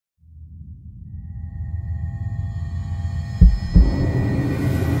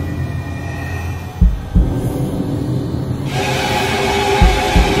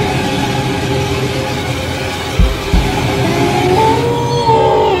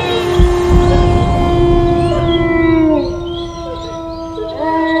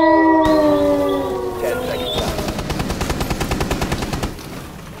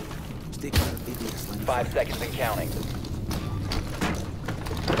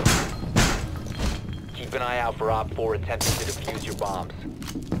Keep an eye out for Op 4 attempting to defuse your bombs.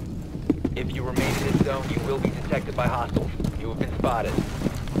 If you remain in this zone, you will be detected by hostiles. You have been spotted.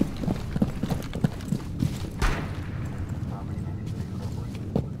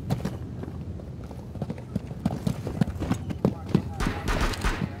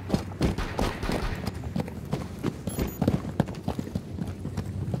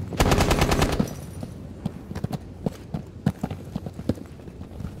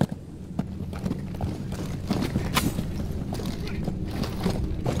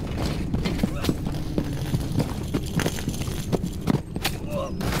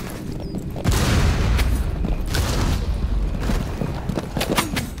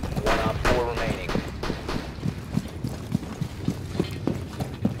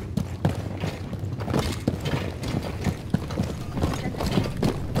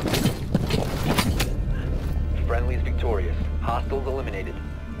 Friendly's victorious. Hostiles eliminated.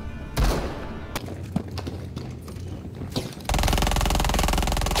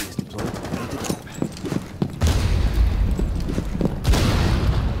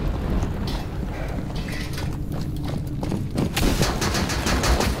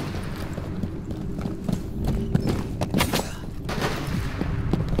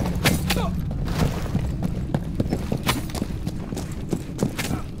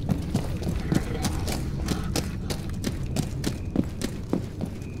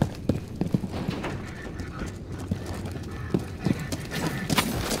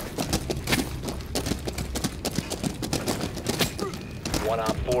 One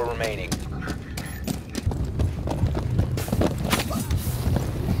Op 4 remaining.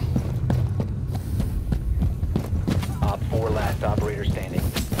 Op 4 last operator standing.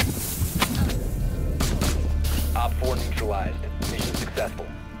 Op 4 neutralized. Mission successful.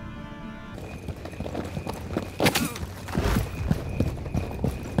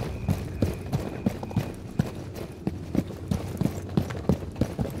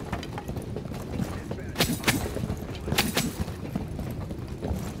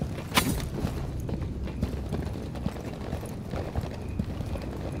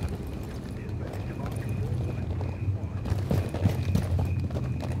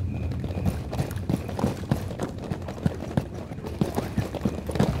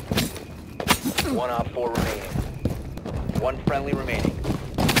 One Op 4 remaining. One friendly remaining.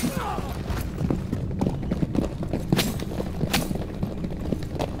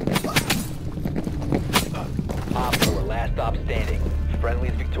 Op 4 last op standing. Friendly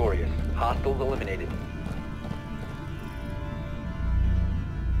is victorious. Hostiles eliminated.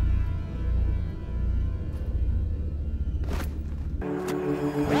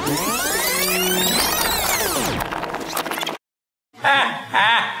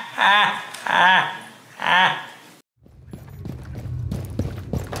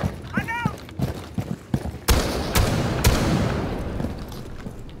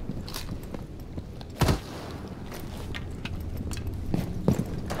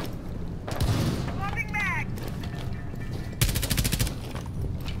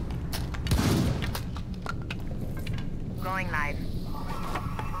 Going live.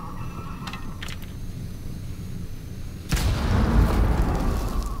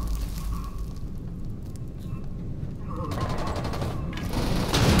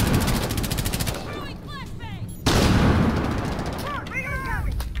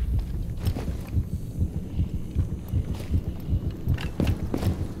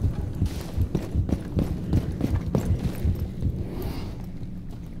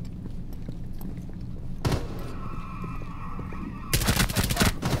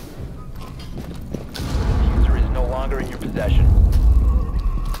 In your possession.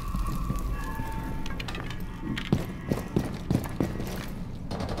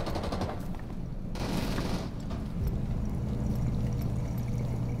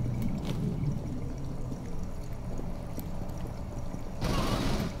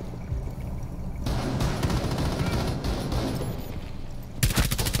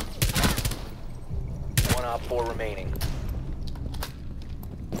 One Op 4 remaining.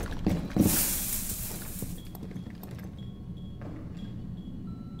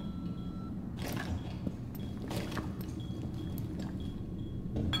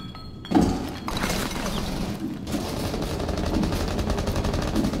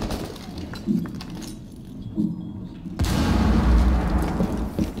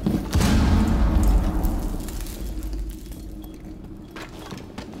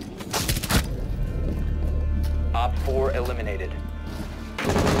 Op 4 eliminated.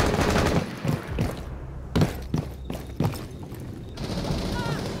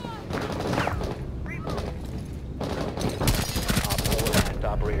 Op 4 last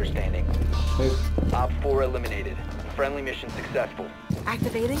operator standing. Wait. Op 4 eliminated. Friendly mission successful.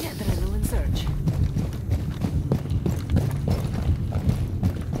 Activating adrenaline surge.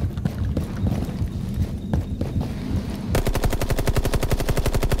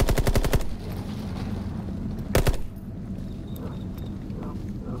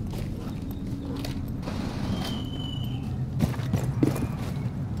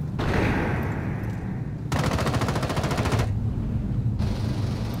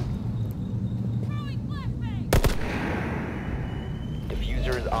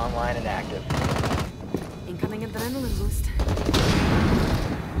 Diffuser is online and active. Incoming adrenaline boost.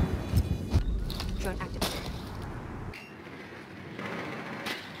 Drone active.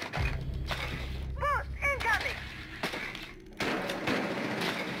 Boost incoming!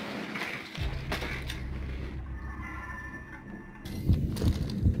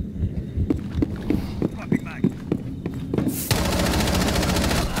 Popping back.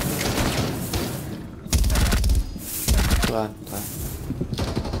 Pelan, pelan.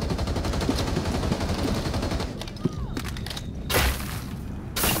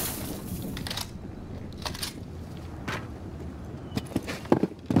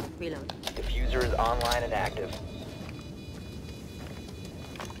 Reload. Diffuser is online and active.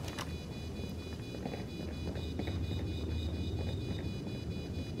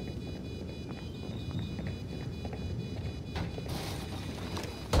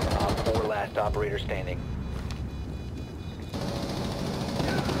 Op 4 last operator standing.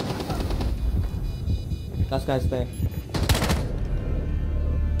 Last guy stay.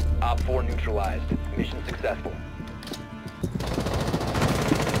 Op 4 neutralized. Mission successful.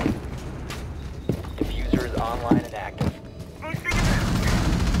 Diffuser is online and active.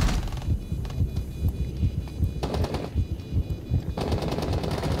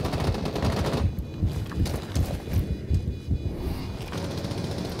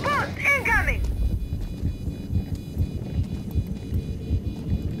 Boost incoming!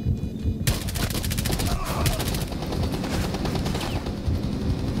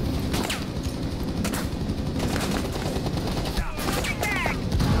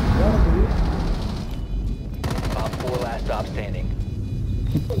 Op 4 last stop standing.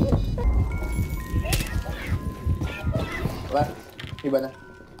 Wala. Iba na.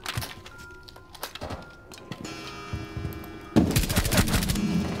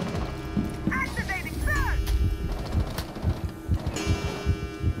 Activating surge!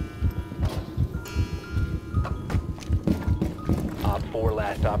 Op 4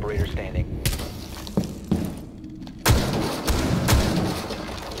 last operator standing.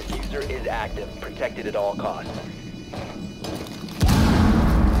 Diffuser is active. Protected at all costs.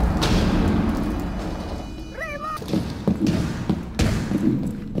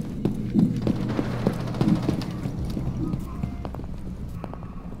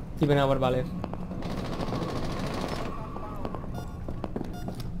 Keep an eye on Vales.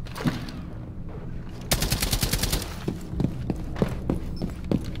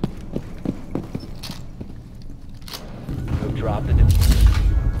 Move drop the diffuser.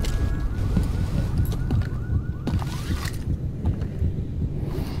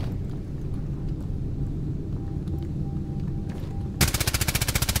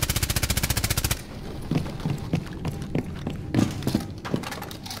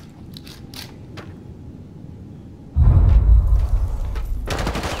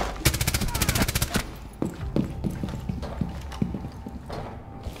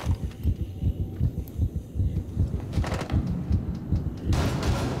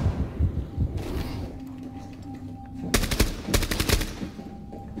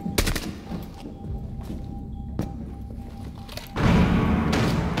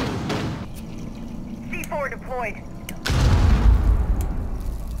 C4 deployed.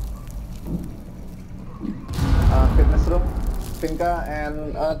 Fitness room, Finca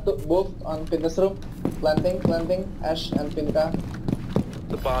and both on fitness room. Planting, Ash and Finca.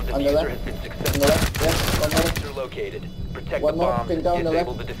 The bomb On the diffuser left. has been On the successful. left, yes, one more. Diffuser located. Protect One the more, bombs and Finca on the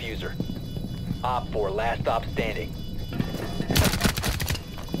disable left. the diffuser. Op 4 last stop standing.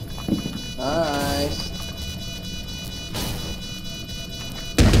 Nice.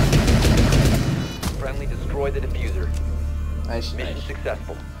 Friendly destroy the diffuser. Nice, Mission nice.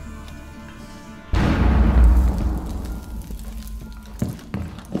 successful.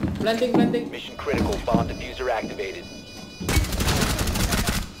 Planting. Mission critical. Bomb diffuser activated.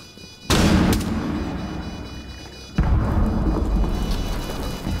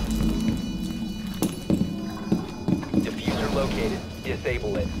 Diffuser located.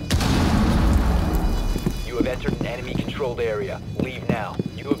 Disable it. You have entered an enemy-controlled area. Leave now.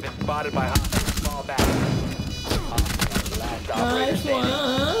 You have been spotted by hostiles. Fall back. Last operator standing.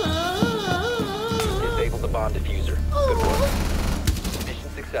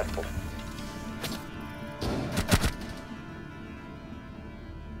 successful.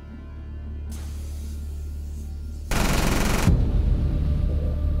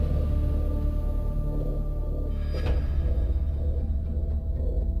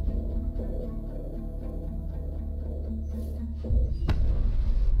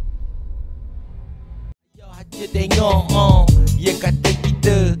 Dia tengok, dia kata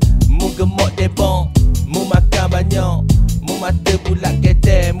kita mu gemuk debong, mu makan banyak, mu mata bulat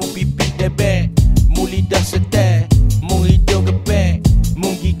ketek, mu pipi debek, mu lidah setek, mu hidung gepek,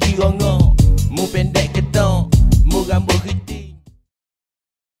 mu gigi rongok, mu pendek ketong, mu rambut kritik.